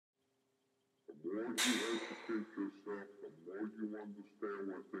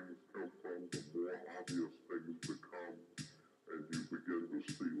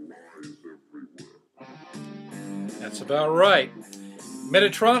That's about right.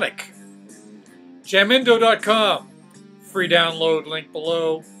 Metatronic. Jamindo.com. Free download, link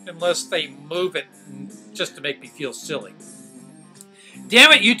below, unless they move it just to make me feel silly.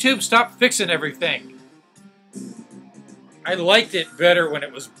 Damn it, YouTube, stop fixing everything. I liked it better when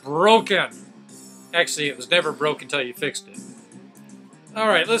it was broken. Actually, it was never broken until you fixed it.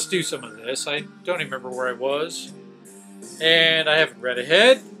 Alright, let's do some of this. I don't even remember where I was. And I haven't read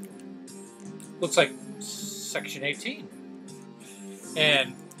ahead. Looks like section 18.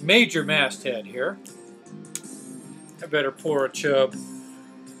 And major masthead here. I better pour a chub.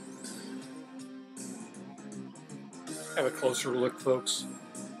 Have a closer look, folks.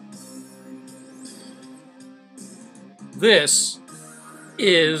 This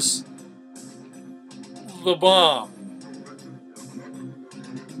is the bomb.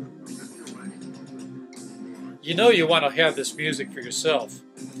 You know you want to have this music for yourself.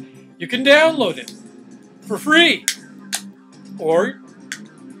 You can download it for free. Or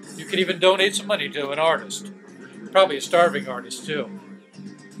you can even donate some money to an artist. Probably a starving artist, too.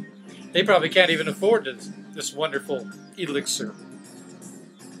 They probably can't even afford this wonderful elixir.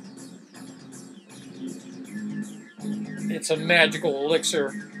 It's a magical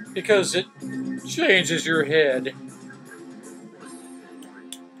elixir because it changes your head.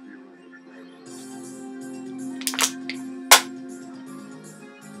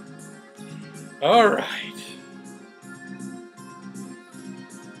 All right.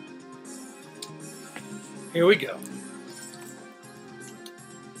 Here we go.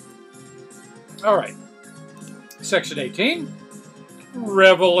 All right. Section 18.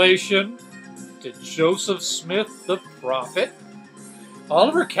 Revelation to Joseph Smith the prophet,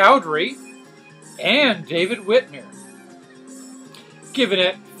 Oliver Cowdery, and David Whitmer. Given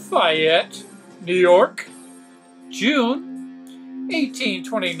at Fayette, New York, June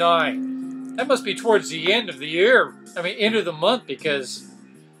 1829. That must be towards the end of the year. I mean, end of the month, because,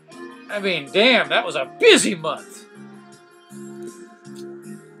 I mean, damn, that was a busy month.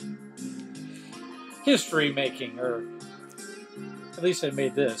 History making, or at least I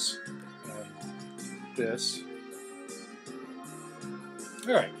made this. This.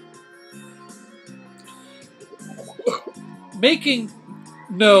 All right. Making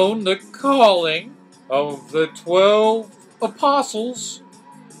known the calling of the 12 apostles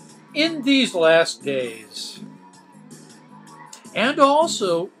in these last days, and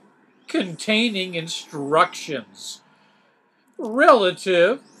also containing instructions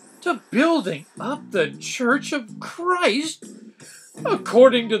relative to building up the Church of Christ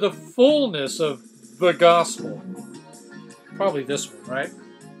according to the fullness of the gospel. Probably this one, right?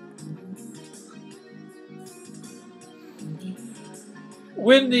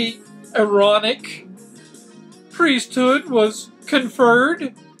 When the Aaronic priesthood was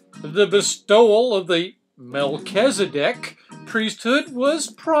conferred, the bestowal of the Melchizedek priesthood was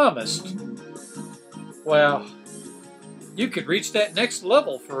promised. Well, you could reach that next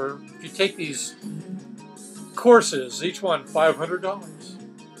level for if you take these courses, each one $500.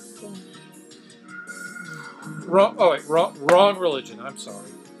 Wrong religion. I'm sorry.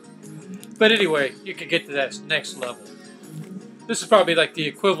 But anyway, you could get to that next level. This is probably like the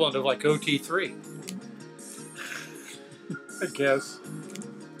equivalent of like OT3. I guess.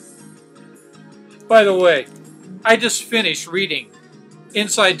 By the way, I just finished reading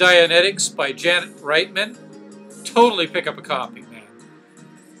Inside Dianetics by Janet Reitman. Totally pick up a copy, man.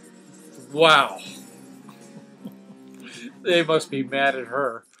 Wow. They must be mad at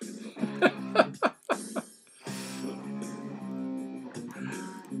her.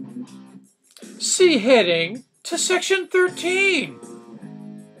 See heading to section 13.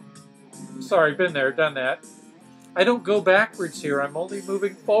 Sorry, been there, done that. I don't go backwards here. I'm only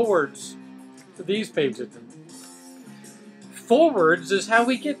moving forwards to these pages. Forwards is how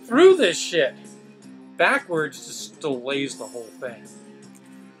we get through this shit. Backwards just delays the whole thing.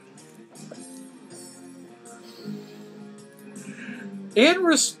 In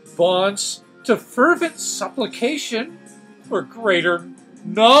response to fervent supplication for greater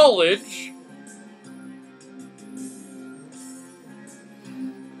knowledge,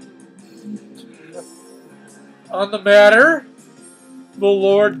 on the matter, the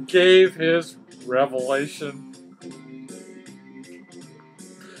Lord gave his revelation.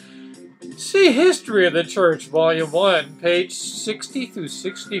 See History of the Church, Volume 1, page 60 through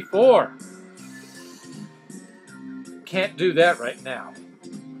 64. Can't do that right now,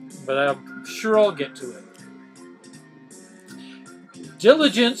 but I'm sure I'll get to it.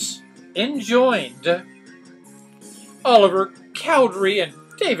 Diligence enjoined Oliver Cowdery and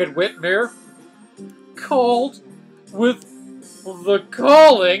David Whitmer, called with the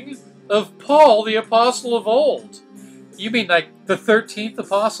calling of Paul the Apostle of old. You mean like the 13th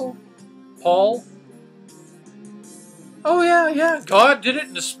Apostle? Paul? Oh yeah, yeah. God did it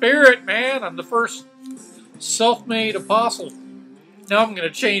in the Spirit, man. I'm the first self-made apostle. Now I'm going to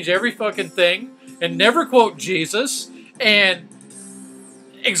change every fucking thing and never quote Jesus and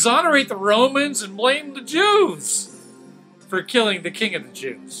exonerate the Romans and blame the Jews for killing the king of the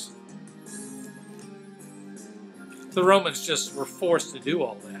Jews. The Romans just were forced to do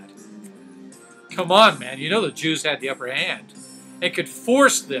all that. Come on, man. You know the Jews had the upper hand. It could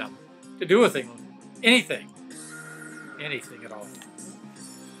force them to do anything at all.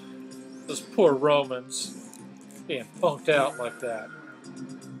 Those poor Romans being punked out like that.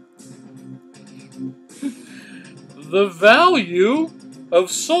 The value of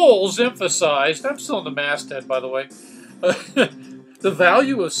souls emphasized. I'm still in the masthead, by the way. The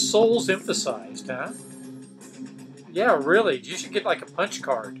value of souls emphasized, huh? Yeah, really. You should get like a punch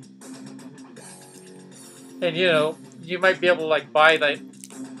card. And, you know, you might be able to like buy that,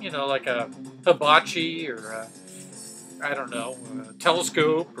 you know, like a hibachi or I don't know, a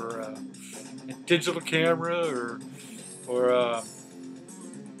telescope or a digital camera or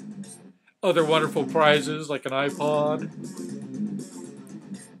other wonderful prizes like an iPod.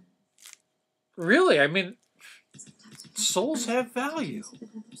 Really, I mean, souls have value.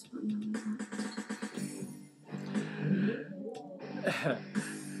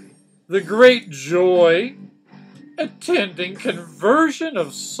 The great joy attending conversion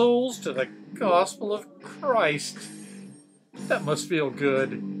of souls to the gospel of Christ. That must feel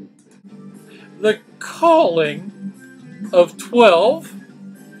good. The calling of 12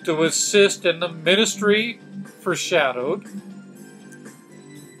 to assist in the ministry foreshadowed.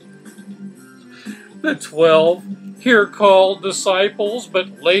 The 12 here called disciples,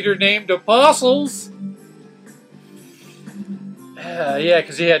 but later named apostles. Yeah,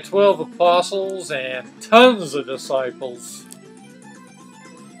 because he had 12 apostles and tons of disciples.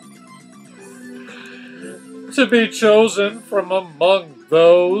 To be chosen from among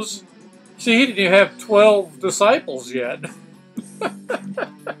those. See, he didn't even have 12 disciples yet.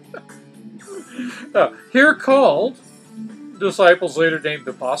 Here called, disciples later named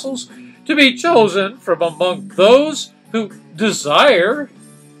apostles, to be chosen from among those who desire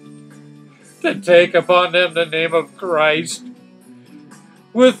to take upon them the name of Christ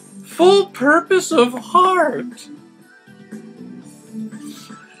with full purpose of heart.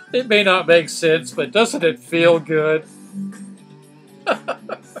 It may not make sense, but doesn't it feel good?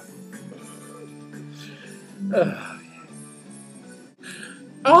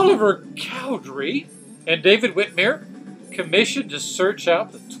 Oliver Cowdery and David Whitmer commissioned to search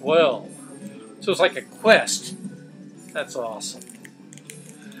out the 12. So it's like a quest. That's awesome.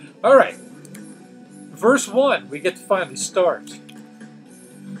 All right. Verse 1, we get to finally start.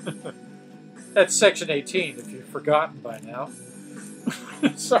 That's section 18, if you've forgotten by now.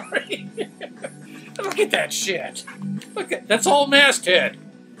 Sorry. Look at that shit. Look at that's all masthead.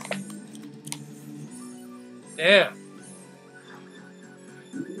 Damn.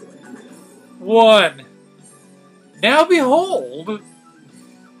 1. Now behold,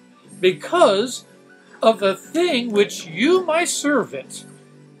 because of the thing which you, my servant,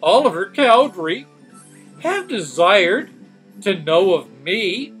 Oliver Cowdery, have desired to know of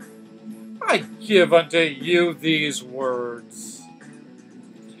me, I give unto you these words.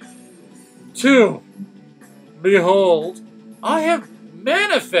 2. Behold, I have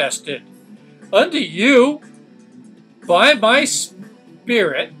manifested unto you by my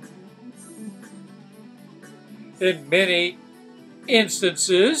Spirit in many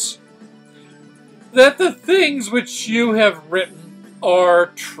instances that the things which you have written are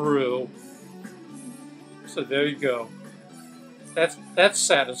true. So there you go. That's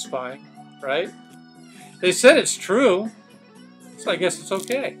satisfying, right? They said it's true, so I guess it's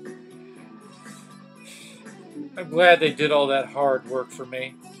okay. I'm glad they did all that hard work for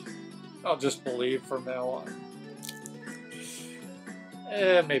me. I'll just believe from now on.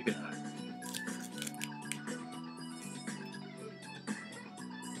 Maybe not.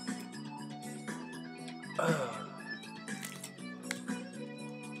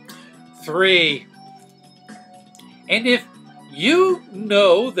 Three. And if you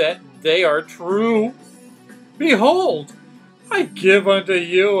know that they are true, behold, I give unto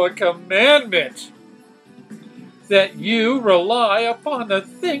you a commandment, that you rely upon the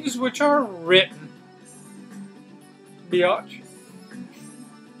things which are written. Biatch.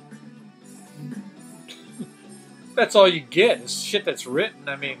 That's all you get is shit that's written.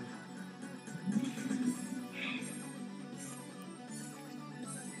 I mean,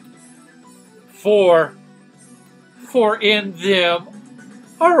 For in them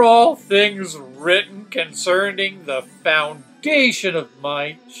are all things written concerning the foundation of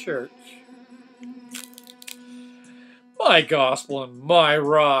my church, my gospel and my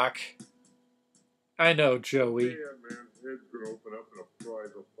rock. I know, Joey. Yeah, man, head's gonna open up and a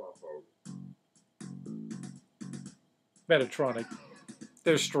prize will pop out. Metatronic.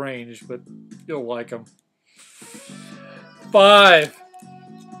 They're strange, but you'll like them. 5.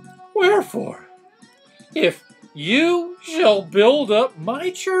 Wherefore, if you shall build up my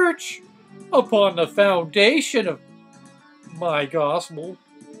church upon the foundation of my gospel,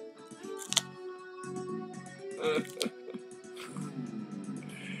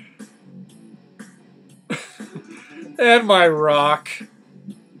 and my rock,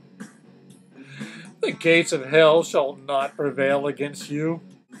 the gates of hell shall not prevail against you.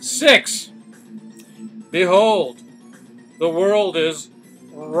 6. Behold, the world is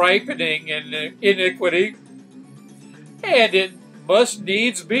ripening in iniquity, and it must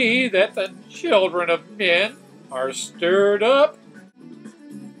needs be that the children of men are stirred up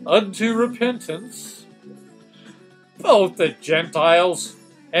unto repentance, both the Gentiles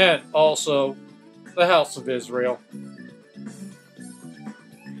and also the house of Israel.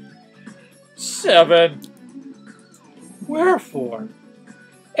 7. Wherefore,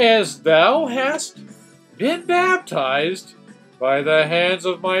 as thou hast been baptized by the hands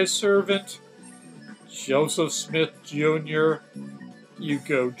of my servant Joseph Smith Jr., you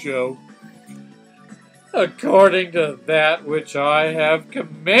go, Joe, according to that which I have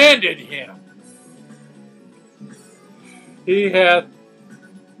commanded him, he hath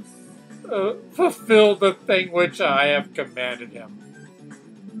fulfilled the thing which I have commanded him.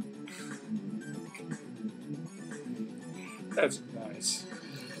 That's nice.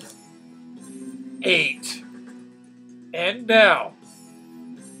 8. And now,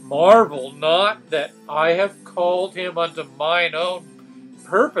 marvel not that I have called him unto mine own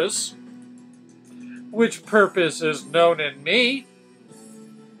purpose, which purpose is known in me.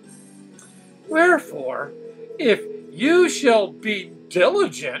 Wherefore, if you shall be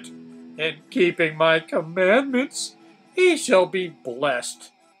diligent in keeping my commandments, he shall be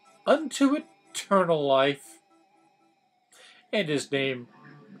blessed unto eternal life. And his name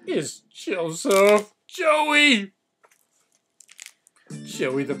is Joseph. Joey!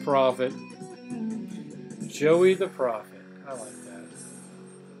 Joey the prophet. Joey the prophet. I like that.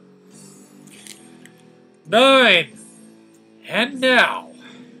 9. And now,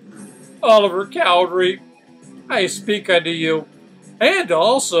 Oliver Cowdery, I speak unto you, and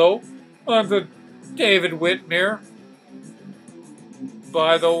also unto David Whitmere,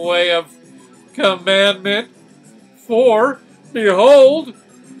 by the way of commandment. For, behold,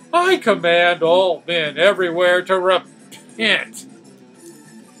 I command all men everywhere to repent.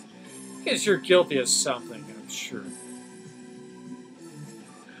 Because you're guilty of something, I'm sure.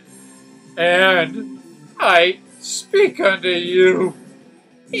 And I speak unto you,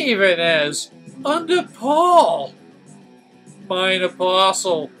 even as unto Paul, mine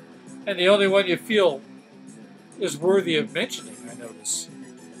apostle, and the only one you feel is worthy of mentioning, I notice.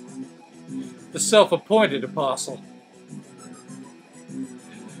 The self-appointed apostle.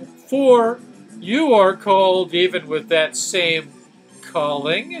 For you are called even with that same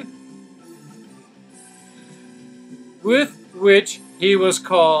calling, with which he was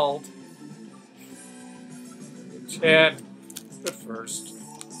called. 10. But first,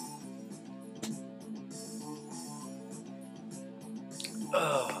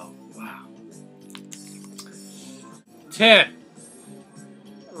 oh, wow. 10.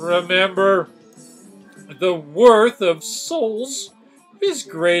 Remember, the worth of souls is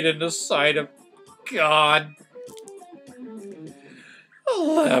great in the sight of God.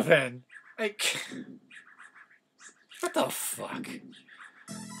 11. What the fuck?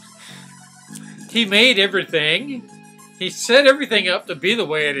 He made everything. He set everything up to be the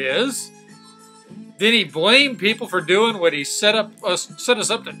way it is. Then he blamed people for doing what he set us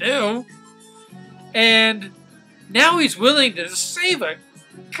up to do. And now he's willing to save a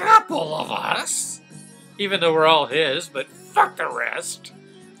couple of us. Even though we're all his, but fuck the rest.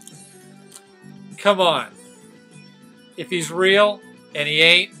 Come on. If he's real, and he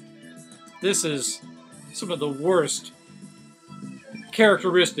ain't, this is some of the worst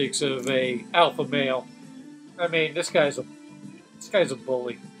characteristics of a alpha male. I mean, this guy's a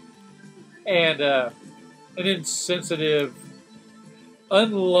bully. And an insensitive,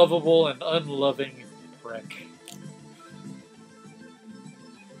 unlovable, and unloving prick.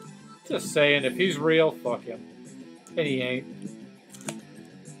 Just saying, if he's real, fuck him. And he ain't.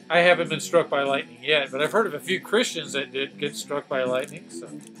 I haven't been struck by lightning yet, but I've heard of a few Christians that did get struck by lightning, so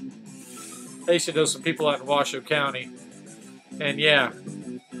I used to know some people out in Washoe County. And yeah,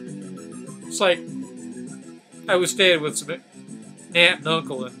 it's like I was staying with some aunt and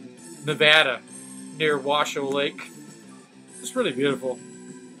uncle in Nevada near Washoe Lake. It's really beautiful,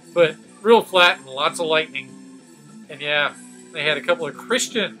 but real flat and lots of lightning. And yeah, they had a couple of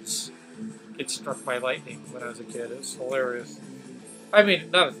Christians get struck by lightning when I was a kid. It was hilarious. I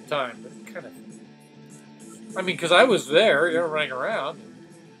mean, not at the time, but kind of. I mean, because I was there, you know, running around.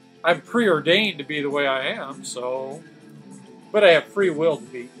 I'm preordained to be the way I am, so. But I have free will to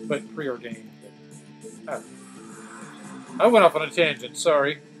be, but preordained. But, I went off on a tangent,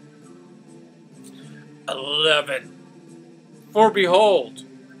 sorry. 11. For behold,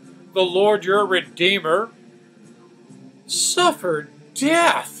 the Lord your Redeemer suffered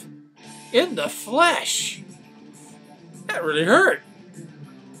death in the flesh. That really hurt.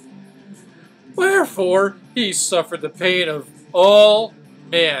 Wherefore he suffered the pain of all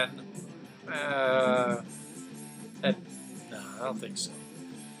men. No, I don't think so.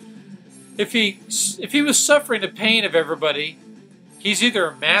 If he was suffering the pain of everybody, he's either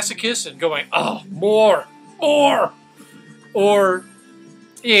a masochist and going, oh, more, or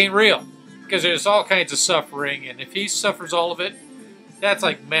he ain't real. Because there's all kinds of suffering, and if he suffers all of it, that's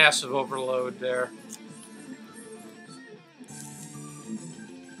like massive overload there.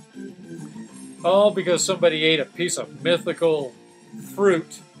 All because somebody ate a piece of mythical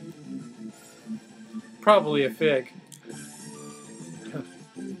fruit. Probably a fig.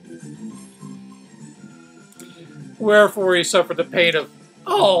 Wherefore he suffered the pain of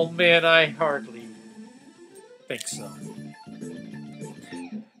all men. I hardly think so.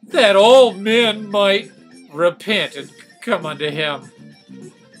 That all men might repent and come unto him.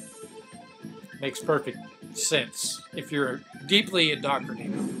 Makes perfect sense if you're deeply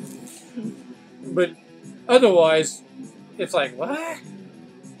indoctrinated. But otherwise, it's like, what?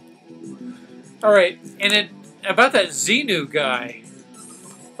 All right, and then about that Xenu guy.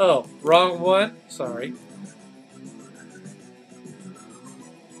 Oh, wrong one? Sorry.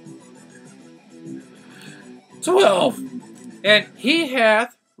 12. And he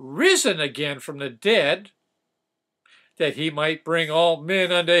hath risen again from the dead, that he might bring all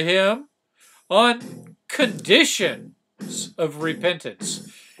men unto him on conditions of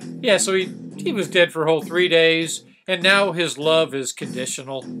repentance. Yeah, so he was dead for a whole 3 days, and now his love is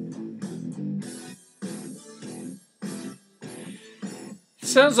conditional.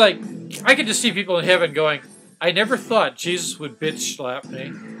 Sounds like I can just see people in heaven going, I never thought Jesus would bitch slap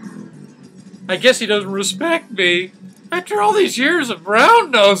me. I guess he doesn't respect me after all these years of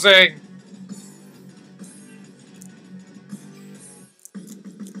brown-nosing.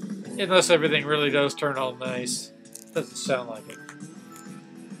 Unless everything really does turn all nice. Doesn't sound like it.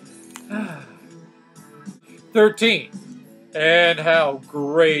 13. And how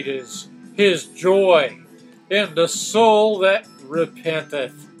great is his joy in the soul that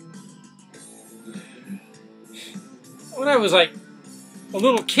repenteth. When I was like a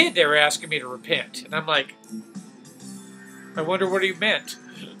little kid, they were asking me to repent. And I'm like, I wonder what he meant.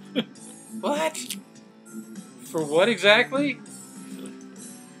 What? For what exactly?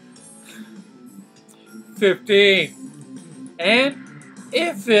 15. And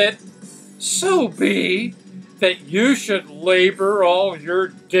if it so be that you should labor all your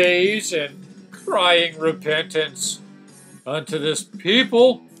days in crying repentance unto this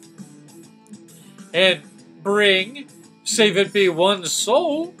people, and bring, save it be one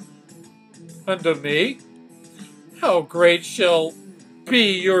soul, unto me, how great shall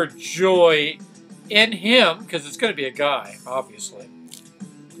be your joy in him, because it's going to be a guy, obviously.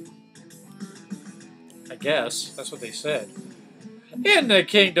 I guess, that's what they said. In the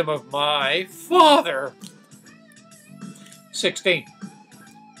kingdom of my Father. 16.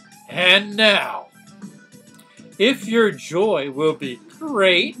 And now, if your joy will be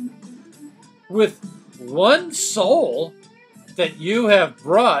great with one soul that you have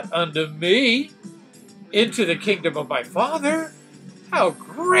brought unto me into the kingdom of my Father, how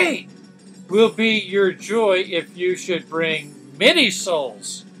great will be your joy if you should bring many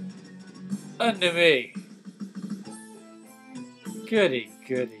souls unto me. Goody,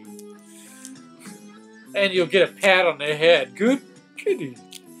 goody. And you'll get a pat on the head. Good kitty.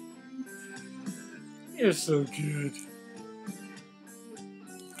 You're so good.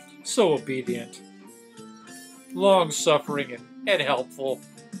 So obedient. Long-suffering and helpful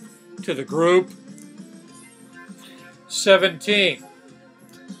to the group. 17.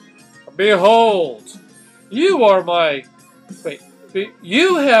 Behold, you are my... Wait,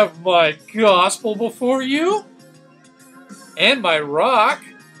 you have my gospel before you, and my rock,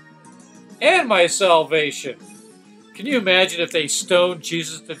 and my salvation. Can you imagine if they stoned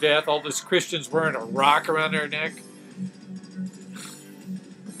Jesus to death, all these Christians wearing a rock around their neck?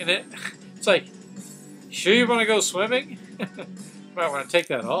 And it's like, sure you want to go swimming? Might want to take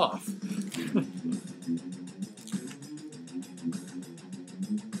that off.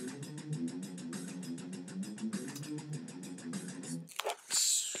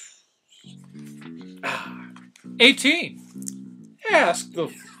 Ask the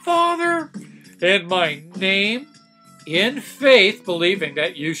Father in my name, in faith, believing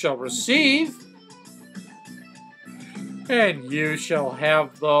that you shall receive, and you shall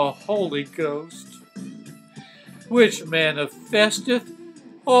have the Holy Ghost, which manifesteth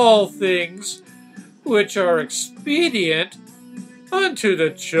all things which are expedient unto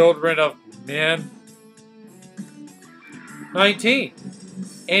the children of men. 19.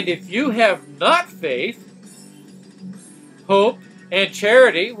 And if you have not faith, hope, and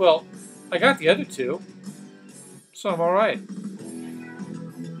charity, well, I got the other two, so I'm all right.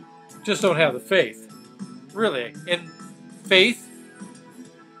 Just don't have the faith. Really, in faith?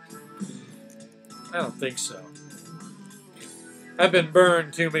 I don't think so. I've been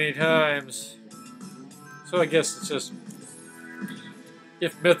burned too many times. So I guess it's just,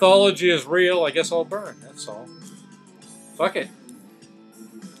 if mythology is real, I guess I'll burn, that's all. Fuck it.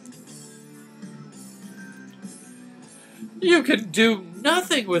 You can do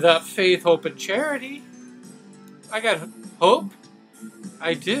nothing without faith, hope, and charity. I got hope.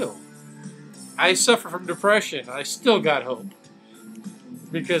 I do. I suffer from depression. I still got hope.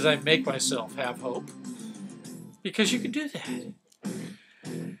 Because I make myself have hope. Because you can do that.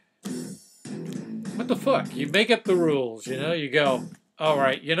 What the fuck? You make up the rules, you know? You go,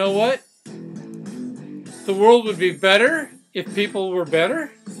 alright, you know what? The world would be better if people were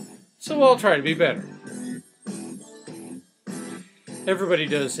better. So I'll try to be better. Everybody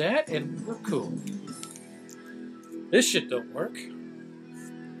does that, and we're cool. This shit don't work.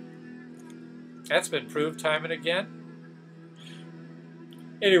 That's been proved time and again.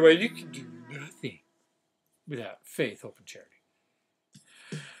 Anyway, you can do nothing without faith, hope, and charity.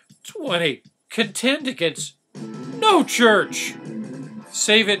 20. Contend against no church,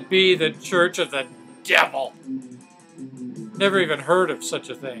 save it be the church of the devil. Never even heard of such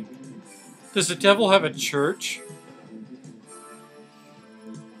a thing. Does the devil have a church?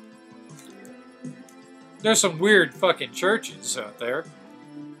 There's some weird fucking churches out there.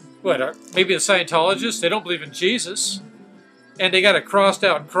 What, maybe the Scientologists? They don't believe in Jesus. And they got a crossed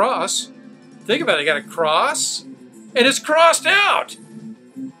out cross. Think about it, they got a cross. And it's crossed out!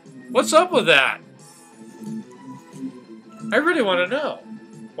 What's up with that? I really want to know.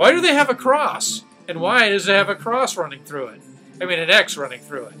 Why do they have a cross? And why does it have a cross running through it? I mean, an X running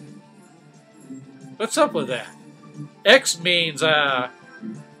through it. What's up with that? X means,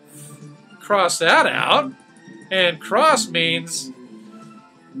 cross that out, and cross means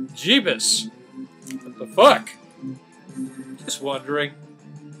Jeebus. What the fuck? Just wondering.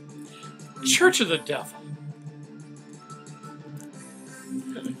 Church of the Devil.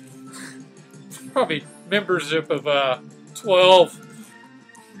 Probably membership of 12.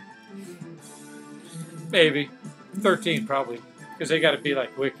 Maybe. 13 probably. Because they got to be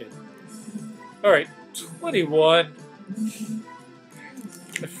like wicked. Alright, 21.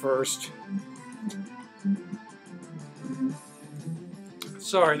 At first.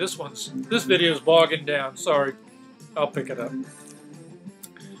 Sorry, this video is bogging down. Sorry. I'll pick it up.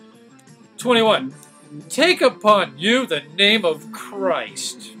 21. Take upon you the name of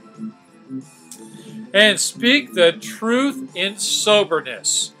Christ, and speak the truth in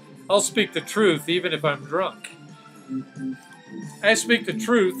soberness. I'll speak the truth even if I'm drunk. I speak the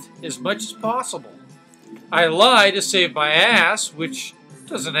truth as much as possible. I lie to save my ass, which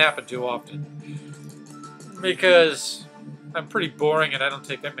doesn't happen too often, because I'm pretty boring and I don't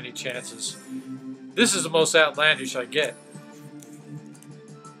take that many chances. This is the most outlandish I get.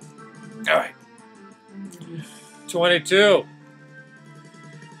 Alright. 22.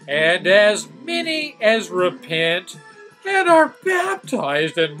 And as many as repent and are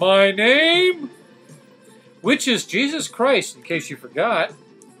baptized in my name, which is Jesus Christ, in case you forgot,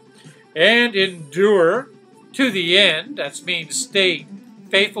 and endure to the end, that means stay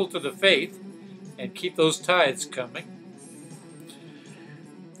faithful to the faith, and keep those tithes coming,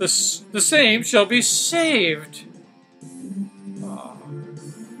 the same shall be saved.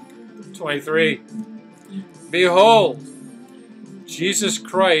 23. Behold, Jesus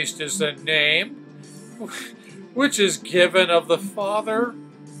Christ is the name which is given of the Father.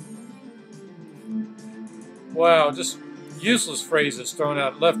 Wow, just useless phrases thrown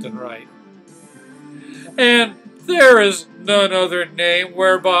out left and right. And there is none other name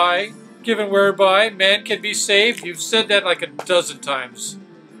whereby given whereby man can be saved. You've said that like a dozen times.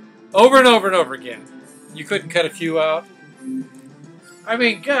 Over and over and over again. You couldn't cut a few out. I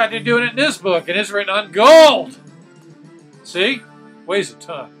mean, God, they're doing it in this book, and it's written on gold. See? Weighs a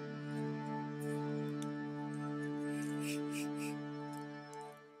ton.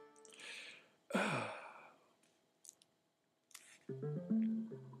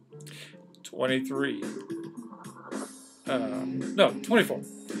 $23. No, 24.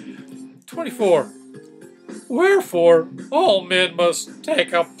 24. Wherefore, all men must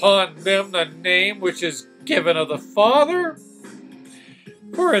take upon them the name which is given of the Father,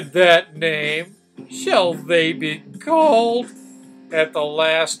 for in that name shall they be called at the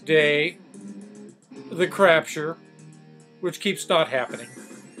last day, the crapture, which keeps not happening.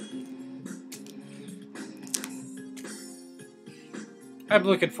 I'm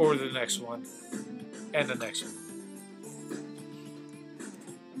looking forward to the next one, and the next one.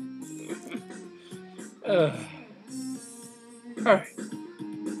 All right.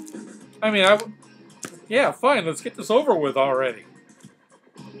 I mean, yeah, fine. Let's get this over with already.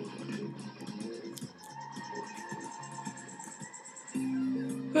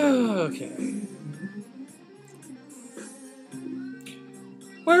 Okay.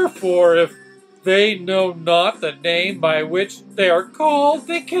 Wherefore, if they know not the name by which they are called,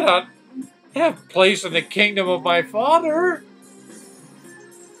 they cannot have place in the kingdom of my Father.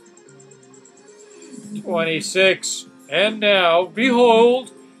 26. And now,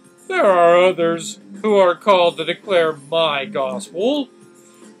 behold, there are others who are called to declare my gospel,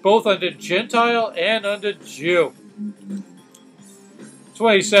 both unto Gentile and unto Jew.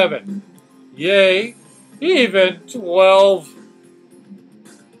 27. Yea, even 12.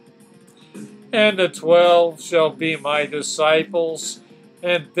 And the 12 shall be my disciples,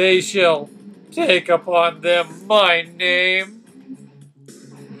 and they shall take upon them my name.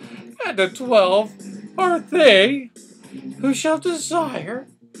 And the 12 are they who shall desire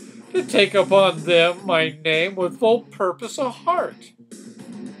to take upon them my name with full purpose of heart.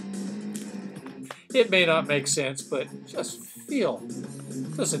 It may not make sense, but just feel.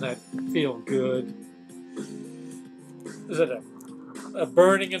 Doesn't that feel good? Is it a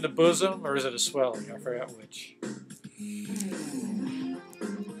burning in the bosom, or is it a swelling? I forgot which.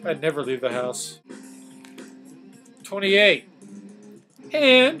 I'd never leave the house. 28.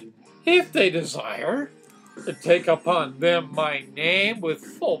 And if they desire to take upon them my name with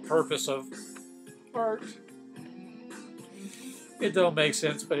full purpose of heart. It don't make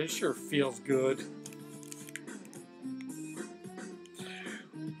sense, but it sure feels good.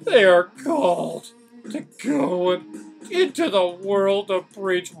 They are called to go into the world to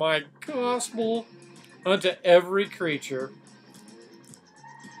preach my gospel unto every creature.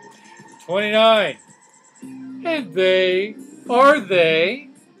 29. And they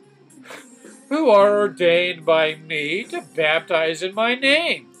who are ordained by me to baptize in my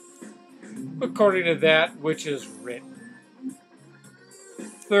name, according to that which is written.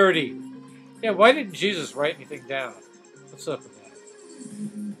 30. Yeah, why didn't Jesus write anything down? What's up with that?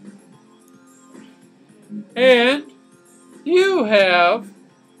 And you have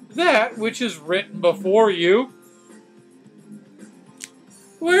that which is written before you.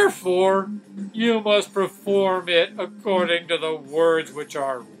 Wherefore, you must perform it according to the words which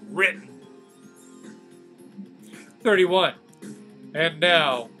are written. 31. And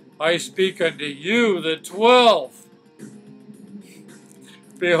now I speak unto you, the 12.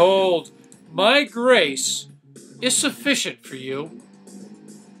 Behold, my grace is sufficient for you.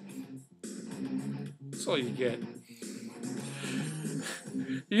 That's all you get.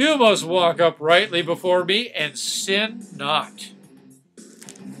 You must walk uprightly before me and sin not.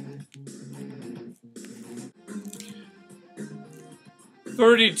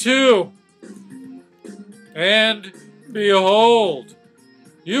 "32. And behold,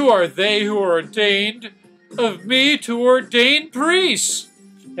 you are they who are ordained of me to ordain priests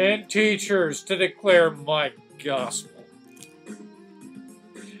and teachers to declare my gospel,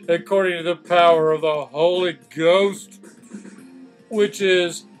 according to the power of the Holy Ghost, which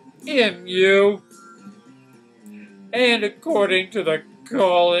is in you, and according to the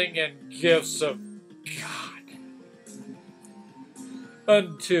calling and gifts of God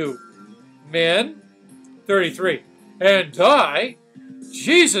unto men." 33. And I,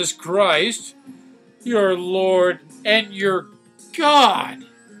 Jesus Christ, your Lord and your God,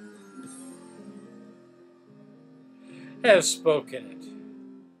 has spoken it.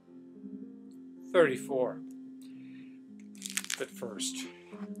 34. But first,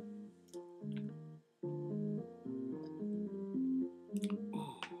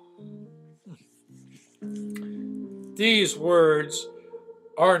 these words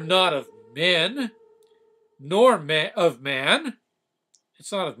are not of men, nor of man.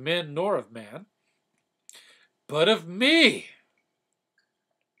 It's not of men nor of man, but of me.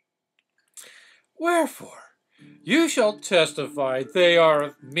 Wherefore, you shall testify they are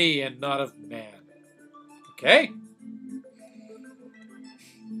of me and not of man. Okay?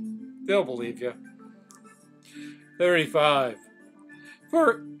 They'll believe you. 35.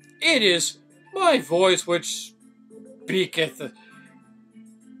 For it is my voice which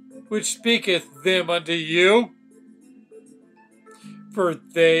speaketh them unto you. For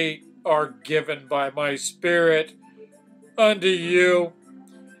they are given by my Spirit unto you,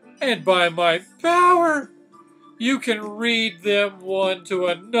 and by my power you can read them one to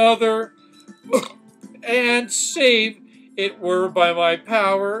another, and save it were by my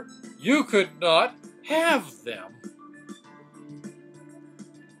power, you could not have them.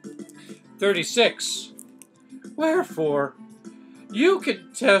 36. Wherefore, you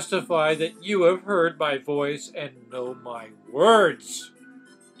can testify that you have heard my voice and know my words.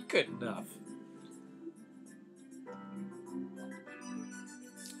 Good enough.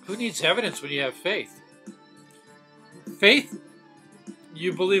 Who needs evidence when you have faith? Faith,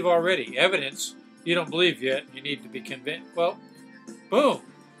 you believe already. Evidence, you don't believe yet. You need to be convinced. Well, boom.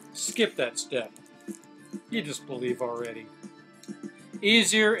 Skip that step. You just believe already.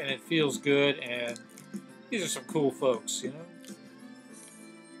 Easier, and it feels good, and these are some cool folks, you know.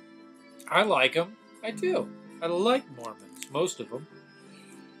 I like them. I do. I like Mormons, most of them.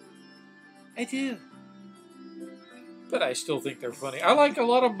 I do. But I still think they're funny. I like a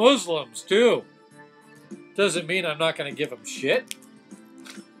lot of Muslims, too. Doesn't mean I'm not going to give them shit.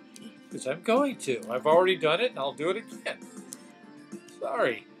 Because I'm going to. I've already done it, and I'll do it again.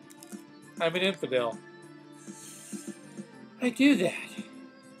 Sorry. I'm an infidel. I do that.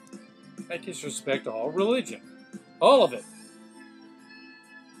 I disrespect all religion. All of it.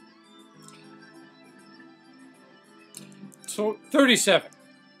 So, 37.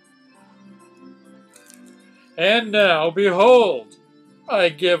 And now, behold, I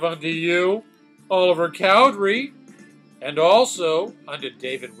give unto you Oliver Cowdery, and also unto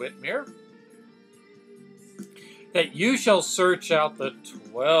David Whitmere, that you shall search out the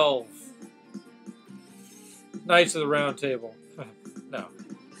 12 Knights of the Round Table. No.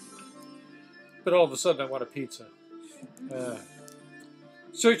 But all of a sudden I want a pizza.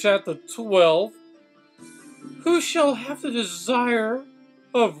 Search out the 12 who shall have the desire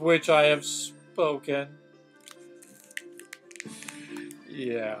of which I have spoken.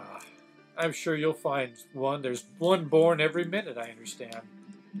 Yeah. I'm sure you'll find one. There's one born every minute, I understand.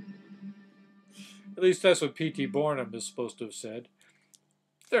 At least that's what P.T. Barnum is supposed to have said.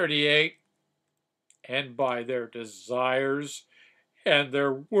 38. And by their desires and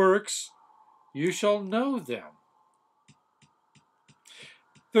their works you shall know them.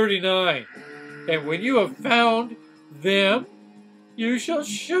 39. And when you have found them, you shall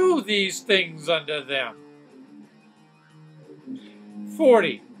show these things unto them.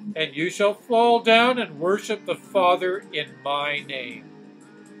 40. And you shall fall down and worship the Father in my name.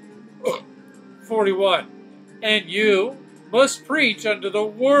 41. And you must preach unto the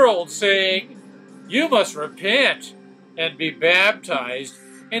world, saying, you must repent and be baptized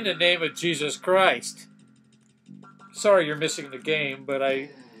in the name of Jesus Christ. Sorry you're missing the game, but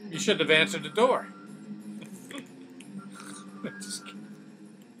you shouldn't have answered the door. Just kidding.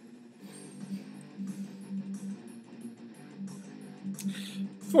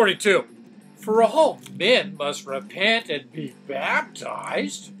 42. For all men must repent and be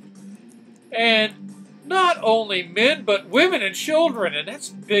baptized, and not only men, but women and children. And that's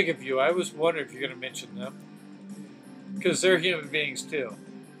big of you. I was wondering if you're going to mention them. Because they're human beings too.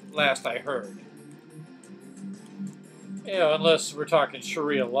 Last I heard. You know, unless we're talking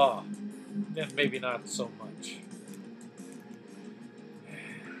Sharia law. Then maybe not so much.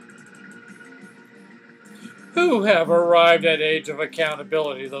 Who have arrived at age of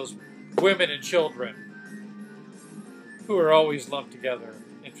accountability, those women and children. Who are always lumped together.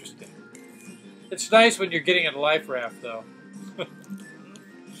 Interesting. It's nice when you're getting in a life raft, though.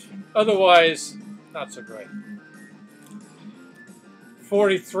 Otherwise, not so great.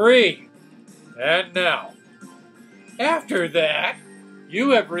 43. And now, after that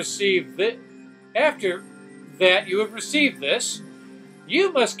you have received this,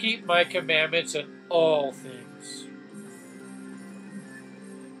 you must keep my commandments in all things.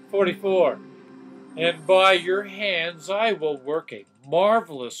 44. And by your hands I will work a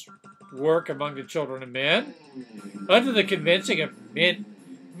marvelous work among the children of men, unto the convincing of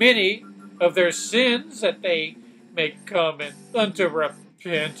many of their sins, that they may come unto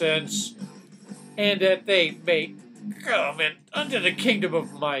repentance, and that they may Come in unto the kingdom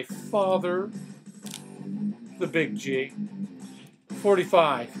of my Father, the big G.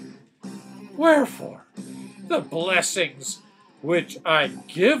 45. Wherefore, the blessings which I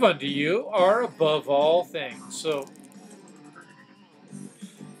give unto you are above all things. So,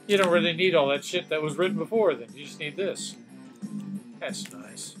 you don't really need all that shit that was written before then. You just need this. That's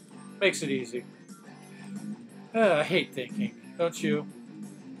nice. Makes it easy. I hate thinking, don't you?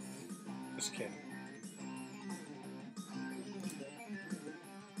 Just kidding.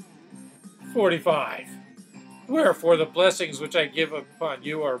 45. Wherefore the blessings which I give upon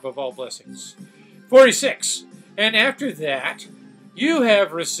you are above all blessings. 46. And after that, you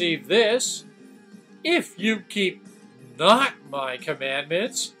have received this. If you keep not my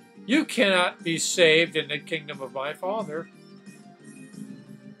commandments, you cannot be saved in the kingdom of my Father.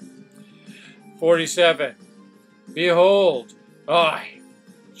 47. Behold, I,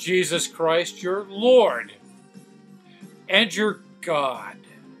 Jesus Christ, your Lord, and your God,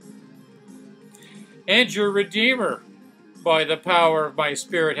 and your Redeemer, by the power of my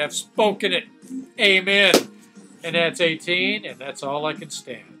Spirit, have spoken it. Amen. And that's 18, and that's all I can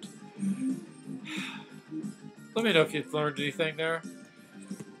stand. Let me know if you've learned anything there,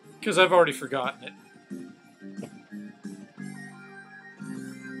 because I've already forgotten it.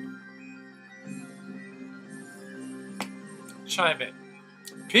 Chime in.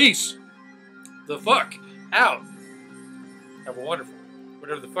 Peace the fuck out. Have a wonderful,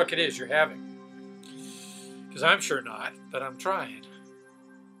 whatever the fuck it is you're having. Because I'm sure not, but I'm trying.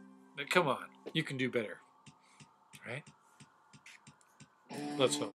 But come on, you can do better. Right? Let's hope.